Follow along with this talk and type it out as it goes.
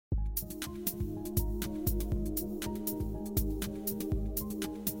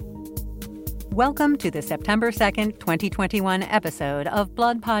Welcome to the September 2nd, 2021 episode of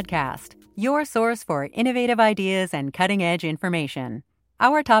Blood Podcast, your source for innovative ideas and cutting-edge information.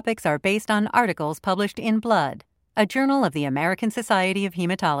 Our topics are based on articles published in Blood, a journal of the American Society of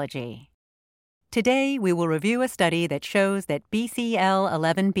Hematology. Today, we will review a study that shows that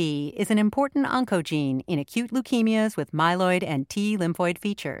BCL11B is an important oncogene in acute leukemias with myeloid and T lymphoid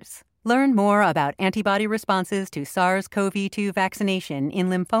features. Learn more about antibody responses to SARS-CoV-2 vaccination in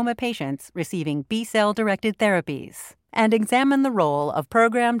lymphoma patients receiving B-cell-directed therapies, and examine the role of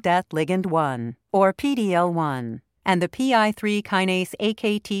programmed death ligand 1, or PDL1, and the PI3 kinase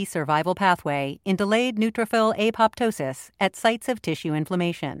AKT survival pathway in delayed neutrophil apoptosis at sites of tissue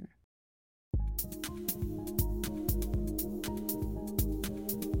inflammation.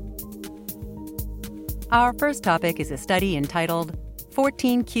 Our first topic is a study entitled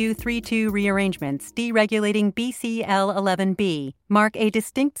 14q32 rearrangements deregulating BCL11B mark a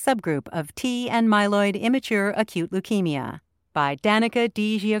distinct subgroup of T and myeloid immature acute leukemia by Danica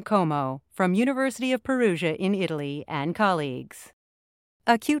Di Giacomo from University of Perugia in Italy and colleagues.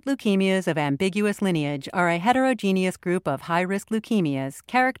 Acute leukemias of ambiguous lineage are a heterogeneous group of high-risk leukemias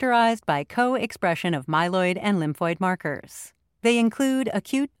characterized by co-expression of myeloid and lymphoid markers. They include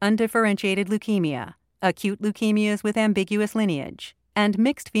acute undifferentiated leukemia, acute leukemias with ambiguous lineage, and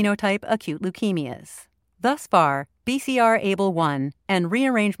mixed phenotype acute leukemias. Thus far, BCR-ABL1 and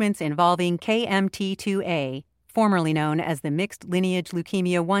rearrangements involving KMT2A, formerly known as the mixed lineage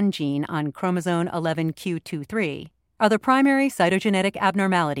leukemia 1 gene on chromosome 11q23, are the primary cytogenetic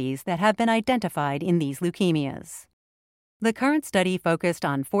abnormalities that have been identified in these leukemias. The current study focused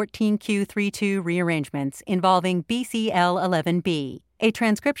on 14q32 rearrangements involving BCL11B, a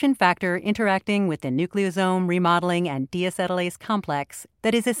transcription factor interacting with the nucleosome remodeling and deacetylase complex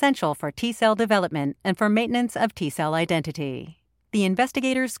that is essential for T-cell development and for maintenance of T-cell identity. The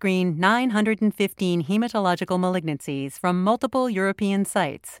investigators screened 915 hematological malignancies from multiple European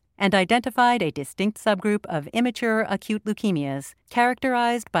sites and identified a distinct subgroup of immature acute leukemias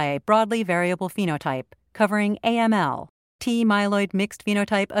characterized by a broadly variable phenotype covering AML, T myeloid mixed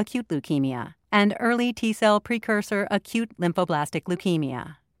phenotype acute leukemia, and early T-cell precursor acute lymphoblastic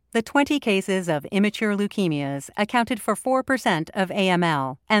leukemia. The 20 cases of immature leukemias accounted for 4% of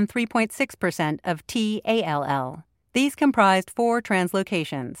AML and 3.6% of T-ALL. These comprised 4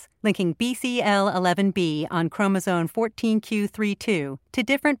 translocations, linking BCL11B on chromosome 14q32 to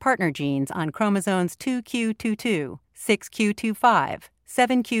different partner genes on chromosomes 2q22, 6q25,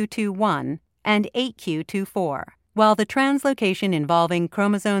 7q21, and 8q24. While the translocation involving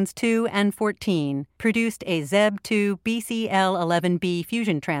chromosomes 2 and 14 produced a ZEB2 BCL11B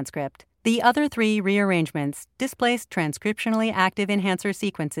fusion transcript, the other 3 rearrangements displaced transcriptionally active enhancer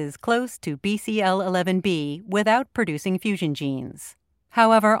sequences close to BCL11B without producing fusion genes.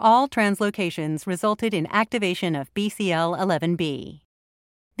 However, all translocations resulted in activation of BCL11B.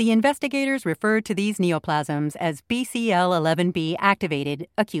 The investigators referred to these neoplasms as BCL11B activated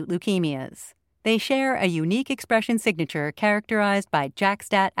acute leukemias. They share a unique expression signature characterized by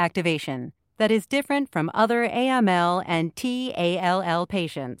JAK-STAT activation that is different from other AML and T-ALL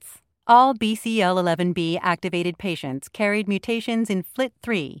patients. All BCL11B activated patients carried mutations in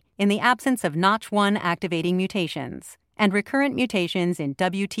FLT3 in the absence of Notch1 activating mutations, and recurrent mutations in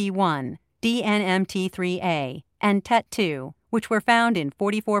WT1, DNMT3A, and TET2, which were found in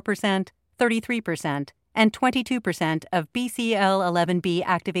 44%, 33%, and 22% of BCL11B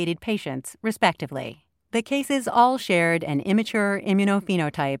activated patients, respectively. The cases all shared an immature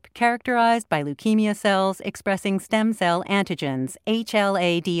immunophenotype characterized by leukemia cells expressing stem cell antigens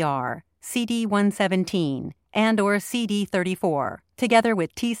HLA-DR, CD117, and/or CD34, together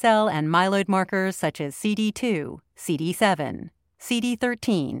with T-cell and myeloid markers such as CD2, CD7,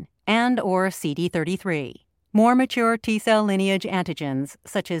 CD13, and/or CD33. More mature T-cell lineage antigens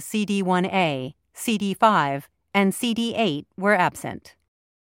such as CD1A, CD5, and CD8 were absent.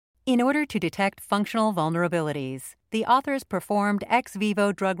 In order to detect functional vulnerabilities, the authors performed ex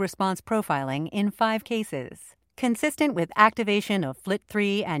vivo drug response profiling in 5 cases. Consistent with activation of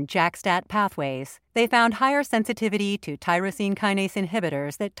FLT3 and JAK-STAT pathways, they found higher sensitivity to tyrosine kinase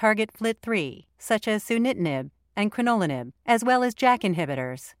inhibitors that target FLT3, such as sunitinib and crenolinib, as well as JAK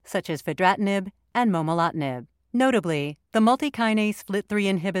inhibitors, such as fedratinib and momelotinib. Notably, the multikinase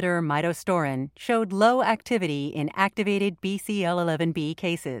FLT3 inhibitor midostaurin showed low activity in activated BCL11B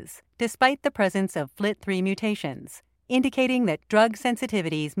cases, despite the presence of FLT3 mutations, indicating that drug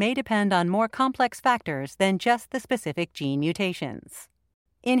sensitivities may depend on more complex factors than just the specific gene mutations.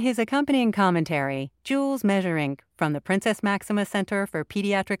 In his accompanying commentary, Jules Meijerinck from the Prinses Maxima Center for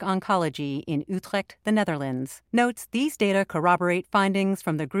Pediatric Oncology in Utrecht, the Netherlands, notes these data corroborate findings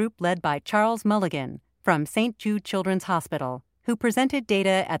from the group led by Charles Mulligan from St. Jude Children's Hospital, who presented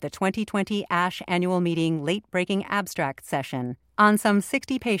data at the 2020 ASH annual meeting late-breaking abstract session on some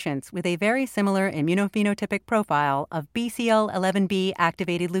 60 patients with a very similar immunophenotypic profile of BCL11B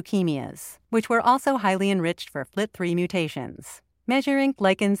activated leukemias, which were also highly enriched for FLT3 mutations. Meijerinck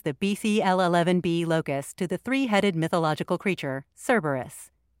likens the BCL11B locus to the three-headed mythological creature, Cerberus,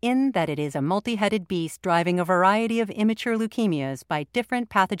 in that it is a multi-headed beast driving a variety of immature leukemias by different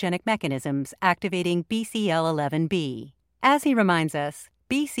pathogenic mechanisms activating BCL11B. As he reminds us,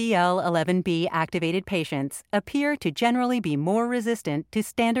 BCL11B activated patients appear to generally be more resistant to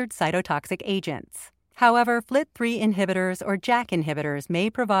standard cytotoxic agents. However, FLT3 inhibitors or JAK inhibitors may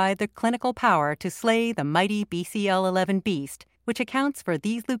provide the clinical power to slay the mighty BCL11 beast, which accounts for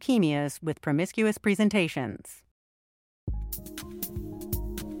these leukemias with promiscuous presentations.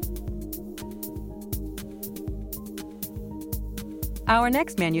 Our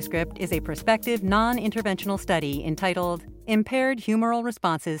next manuscript is a prospective non-interventional study entitled Impaired Humoral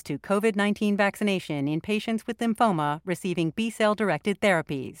Responses to COVID-19 Vaccination in Patients with Lymphoma Receiving B-Cell-Directed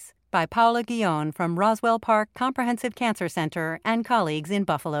Therapies by Paula Guillon from Roswell Park Comprehensive Cancer Center and colleagues in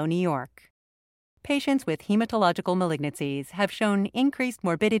Buffalo, New York. Patients with hematological malignancies have shown increased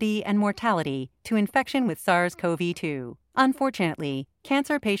morbidity and mortality to infection with SARS-CoV-2. Unfortunately,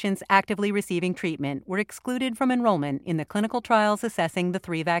 cancer patients actively receiving treatment were excluded from enrollment in the clinical trials assessing the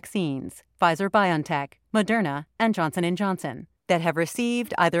three vaccines, Pfizer-BioNTech, Moderna, and Johnson & Johnson, that have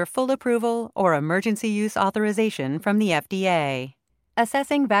received either full approval or emergency use authorization from the FDA.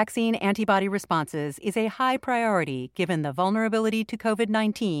 Assessing vaccine antibody responses is a high priority given the vulnerability to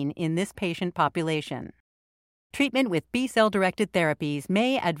COVID-19 in this patient population. Treatment with B-cell-directed therapies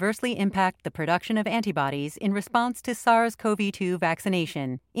may adversely impact the production of antibodies in response to SARS-CoV-2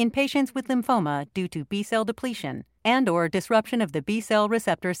 vaccination in patients with lymphoma due to B-cell depletion and/or disruption of the B-cell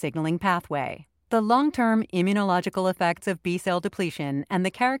receptor signaling pathway. The long-term immunological effects of B-cell depletion and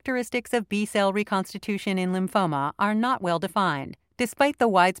the characteristics of B-cell reconstitution in lymphoma are not well defined, despite the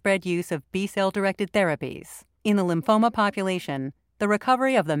widespread use of B-cell-directed therapies. In the lymphoma population, the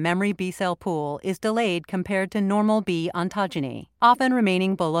recovery of the memory B-cell pool is delayed compared to normal B ontogeny, often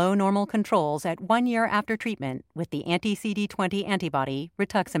remaining below normal controls at 1 year after treatment with the anti-CD20 antibody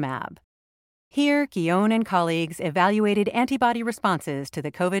rituximab. Here, Guillon and colleagues evaluated antibody responses to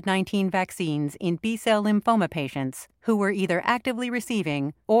the COVID-19 vaccines in B-cell lymphoma patients who were either actively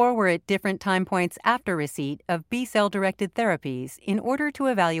receiving or were at different time points after receipt of B-cell-directed therapies in order to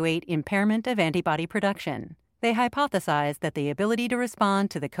evaluate impairment of antibody production. They hypothesized that the ability to respond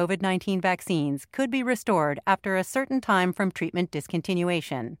to the COVID-19 vaccines could be restored after a certain time from treatment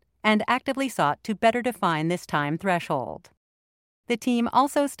discontinuation, and actively sought to better define this time threshold. The team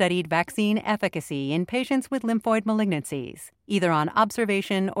also studied vaccine efficacy in patients with lymphoid malignancies, either on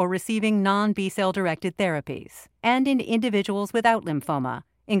observation or receiving non-B-cell-directed therapies, and in individuals without lymphoma,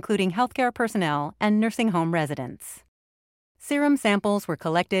 including healthcare personnel and nursing home residents. Serum samples were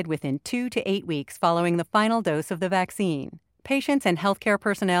collected within 2 to 8 weeks following the final dose of the vaccine. Patients and healthcare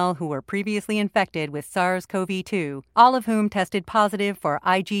personnel who were previously infected with SARS-CoV-2, all of whom tested positive for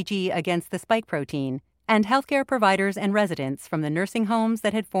IgG against the spike protein, and healthcare providers and residents from the nursing homes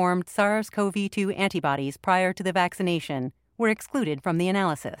that had formed SARS-CoV-2 antibodies prior to the vaccination were excluded from the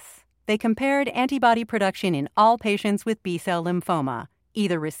analysis. They compared antibody production in all patients with B-cell lymphoma,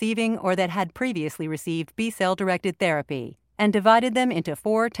 either receiving or that had previously received B-cell-directed therapy, and divided them into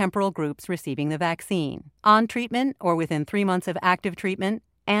 4 temporal groups receiving the vaccine: on treatment or within 3 months of active treatment,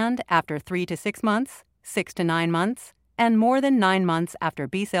 and after 3 to 6 months, 6 to 9 months, and more than 9 months after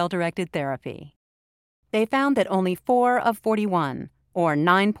B-cell-directed therapy. They found that only 4 of 41, or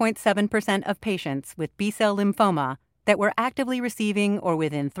 9.7% of patients with B-cell lymphoma that were actively receiving or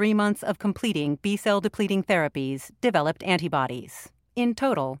within 3 months of completing B-cell depleting therapies developed antibodies. In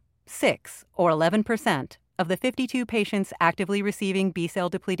total, 6, or 11%, of the 52 patients actively receiving B-cell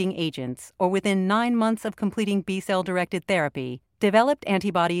depleting agents or within 9 months of completing B-cell-directed therapy developed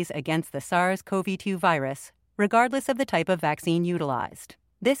antibodies against the SARS-CoV-2 virus, regardless of the type of vaccine utilized.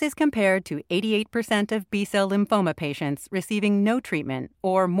 This is compared to 88% of B-cell lymphoma patients receiving no treatment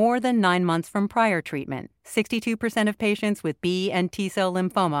or more than 9 months from prior treatment, 62% of patients with B and T-cell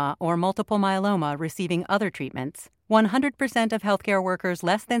lymphoma or multiple myeloma receiving other treatments, 100% of healthcare workers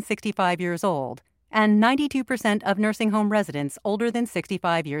less than 65 years old, and 92% of nursing home residents older than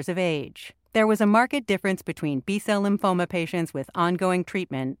 65 years of age. There was a marked difference between B-cell lymphoma patients with ongoing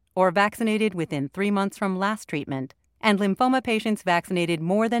treatment or vaccinated within 3 months from last treatment and lymphoma patients vaccinated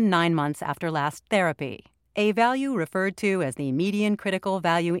more than 9 months after last therapy. A value referred to as the median critical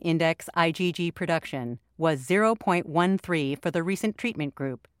value index IgG production was 0.13 for the recent treatment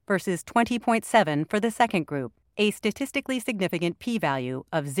group versus 20.7 for the second group, a statistically significant p-value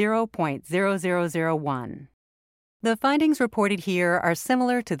of 0.0001. The findings reported here are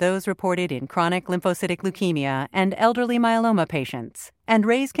similar to those reported in chronic lymphocytic leukemia and elderly myeloma patients, and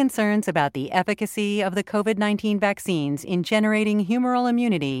raise concerns about the efficacy of the COVID-19 vaccines in generating humoral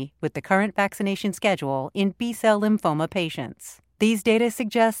immunity with the current vaccination schedule in B-cell lymphoma patients. These data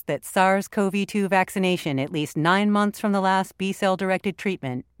suggest that SARS-CoV-2 vaccination at least 9 months from the last B-cell-directed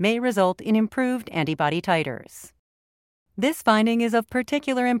treatment may result in improved antibody titers. This finding is of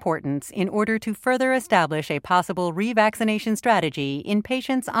particular importance in order to further establish a possible revaccination strategy in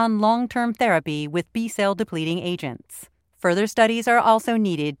patients on long-term therapy with B-cell depleting agents. Further studies are also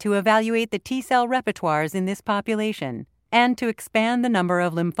needed to evaluate the T-cell repertoires in this population and to expand the number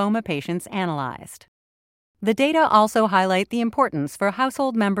of lymphoma patients analyzed. The data also highlight the importance for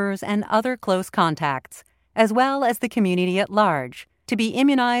household members and other close contacts, as well as the community at large, to be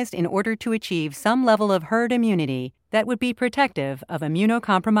immunized in order to achieve some level of herd immunity that would be protective of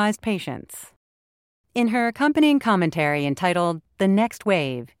immunocompromised patients. In her accompanying commentary entitled The Next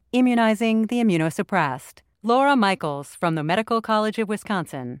Wave, Immunizing the Immunosuppressed, Laura Michaels from the Medical College of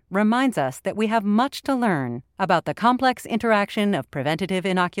Wisconsin reminds us that we have much to learn about the complex interaction of preventative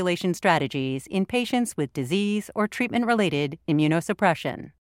inoculation strategies in patients with disease or treatment-related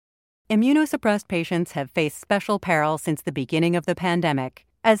immunosuppression. Immunosuppressed patients have faced special peril since the beginning of the pandemic,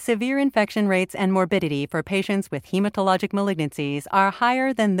 as severe infection rates and morbidity for patients with hematologic malignancies are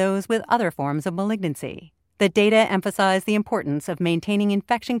higher than those with other forms of malignancy. The data emphasize the importance of maintaining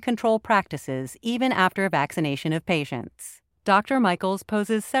infection control practices even after vaccination of patients. Dr. Michaels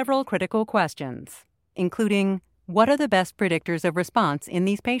poses several critical questions, including, what are the best predictors of response in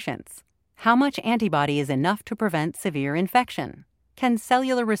these patients? How much antibody is enough to prevent severe infection? Can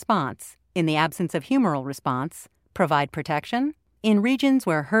cellular response, in the absence of humoral response, provide protection? In regions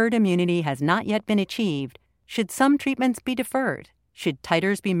where herd immunity has not yet been achieved, should some treatments be deferred? Should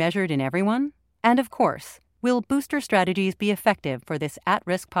titers be measured in everyone? And of course, will booster strategies be effective for this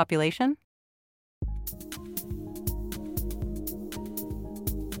at-risk population?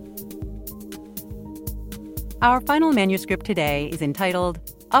 Our final manuscript today is entitled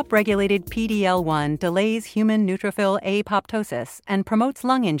Upregulated PD-L1 Delays Human Neutrophil Apoptosis and Promotes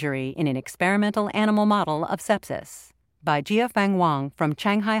Lung Injury in an Experimental Animal Model of Sepsis, by Jiafeng Wang from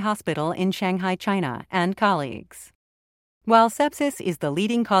Shanghai Hospital in Shanghai, China, and colleagues. While sepsis is the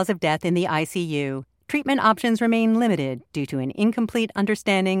leading cause of death in the ICU, treatment options remain limited due to an incomplete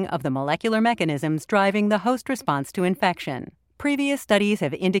understanding of the molecular mechanisms driving the host response to infection. Previous studies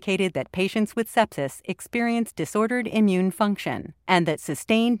have indicated that patients with sepsis experience disordered immune function, and that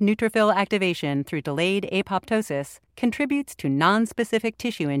sustained neutrophil activation through delayed apoptosis contributes to nonspecific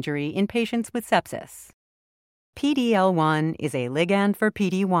tissue injury in patients with sepsis. PD-L1 is a ligand for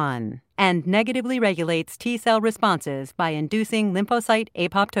PD-1 and negatively regulates T-cell responses by inducing lymphocyte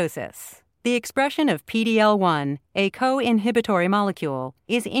apoptosis. The expression of PD-L1, a co-inhibitory molecule,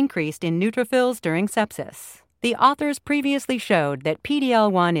 is increased in neutrophils during sepsis. The authors previously showed that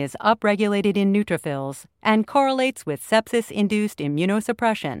PD-L1 is upregulated in neutrophils and correlates with sepsis-induced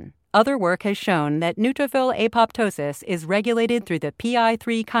immunosuppression. Other work has shown that neutrophil apoptosis is regulated through the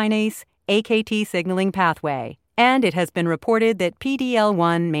PI3 kinase AKT signaling pathway, and it has been reported that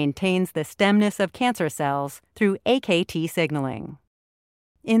PD-L1 maintains the stemness of cancer cells through AKT signaling.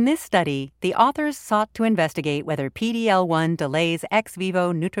 In this study, the authors sought to investigate whether PD-L1 delays ex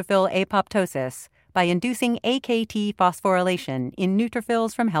vivo neutrophil apoptosis by inducing AKT phosphorylation in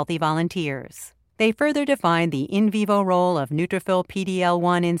neutrophils from healthy volunteers. They further defined the in vivo role of neutrophil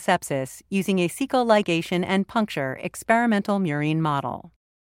PD-L1 in sepsis using a cecal ligation and puncture experimental murine model.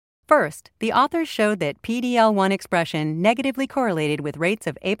 First, the authors showed that PD-L1 expression negatively correlated with rates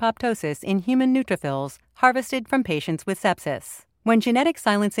of apoptosis in human neutrophils harvested from patients with sepsis. When genetic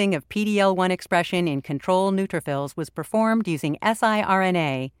silencing of PD-L1 expression in control neutrophils was performed using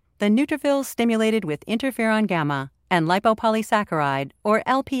siRNA, the neutrophils stimulated with interferon gamma and lipopolysaccharide, or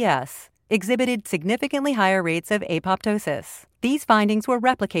LPS, exhibited significantly higher rates of apoptosis. These findings were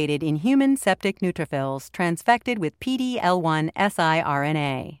replicated in human septic neutrophils transfected with PD-L1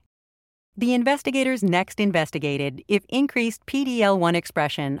 siRNA. The investigators next investigated if increased PD-L1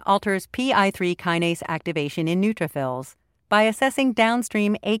 expression alters PI3 kinase activation in neutrophils by assessing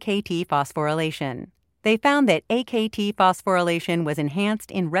downstream AKT phosphorylation. They found that AKT phosphorylation was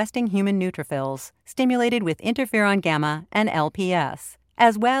enhanced in resting human neutrophils stimulated with interferon gamma and LPS,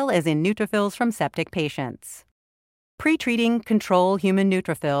 as well as in neutrophils from septic patients. Pre-treating control human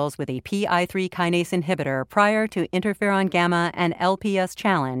neutrophils with a PI3 kinase inhibitor prior to interferon gamma and LPS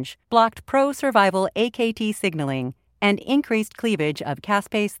challenge blocked pro-survival AKT signaling and increased cleavage of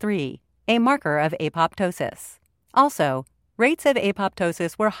caspase-3, a marker of apoptosis. Also, rates of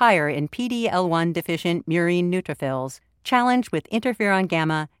apoptosis were higher in PD-L1 deficient murine neutrophils challenged with interferon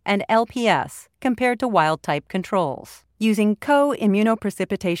gamma and LPS compared to wild-type controls. Using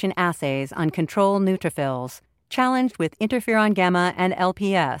co-immunoprecipitation assays on control neutrophils challenged with interferon gamma and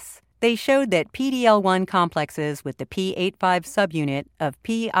LPS, they showed that PD-L1 complexes with the P85 subunit of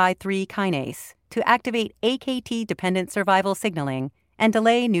PI3 kinase to activate AKT-dependent survival signaling and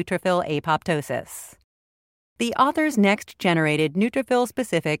delay neutrophil apoptosis. The authors next generated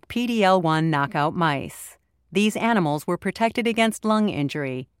neutrophil-specific PD-L1 knockout mice. These animals were protected against lung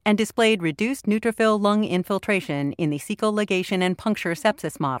injury and displayed reduced neutrophil lung infiltration in the cecal ligation and puncture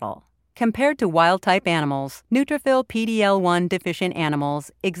sepsis model. Compared to wild-type animals, neutrophil PD-L1 deficient animals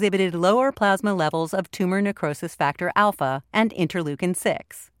exhibited lower plasma levels of tumor necrosis factor alpha and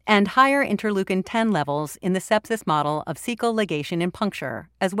interleukin-6, and higher interleukin-10 levels in the sepsis model of cecal ligation and puncture,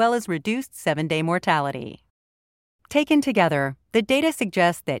 as well as reduced 7-day mortality. Taken together, the data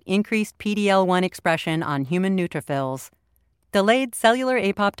suggest that increased PD-L1 expression on human neutrophils delayed cellular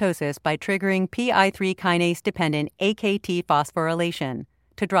apoptosis by triggering PI3 kinase-dependent AKT phosphorylation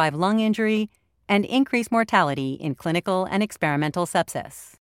to drive lung injury and increase mortality in clinical and experimental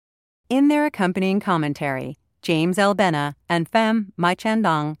sepsis. In their accompanying commentary, James L. Benna and Pham Mai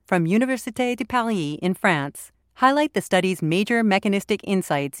Chandong from Université de Paris in France highlight the study's major mechanistic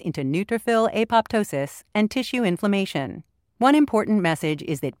insights into neutrophil apoptosis and tissue inflammation. One important message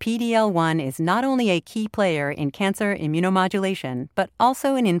is that PD-L1 is not only a key player in cancer immunomodulation, but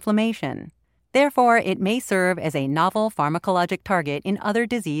also in inflammation. Therefore, it may serve as a novel pharmacologic target in other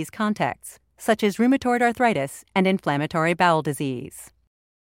disease contexts, such as rheumatoid arthritis and inflammatory bowel disease.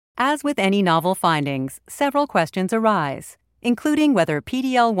 As with any novel findings, several questions arise, including whether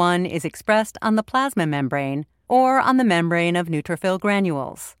PD-L1 is expressed on the plasma membrane or on the membrane of neutrophil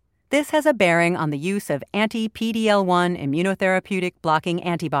granules. This has a bearing on the use of anti-PD-L1 immunotherapeutic blocking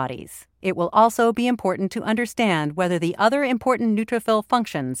antibodies. It will also be important to understand whether the other important neutrophil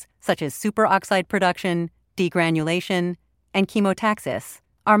functions, such as superoxide production, degranulation, and chemotaxis,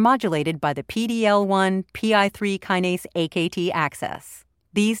 are modulated by the PD-L1 PI3 kinase AKT axis.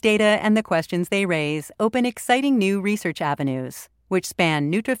 These data and the questions they raise open exciting new research avenues, which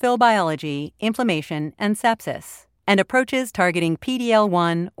span neutrophil biology, inflammation, and sepsis, and approaches targeting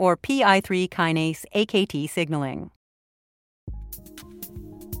PD-L1 or PI3 kinase AKT signaling.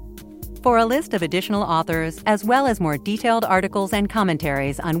 For a list of additional authors, as well as more detailed articles and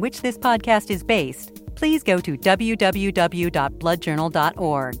commentaries on which this podcast is based, please go to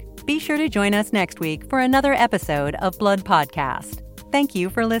www.bloodjournal.org. Be sure to join us next week for another episode of Blood Podcast. Thank you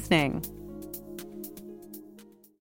for listening.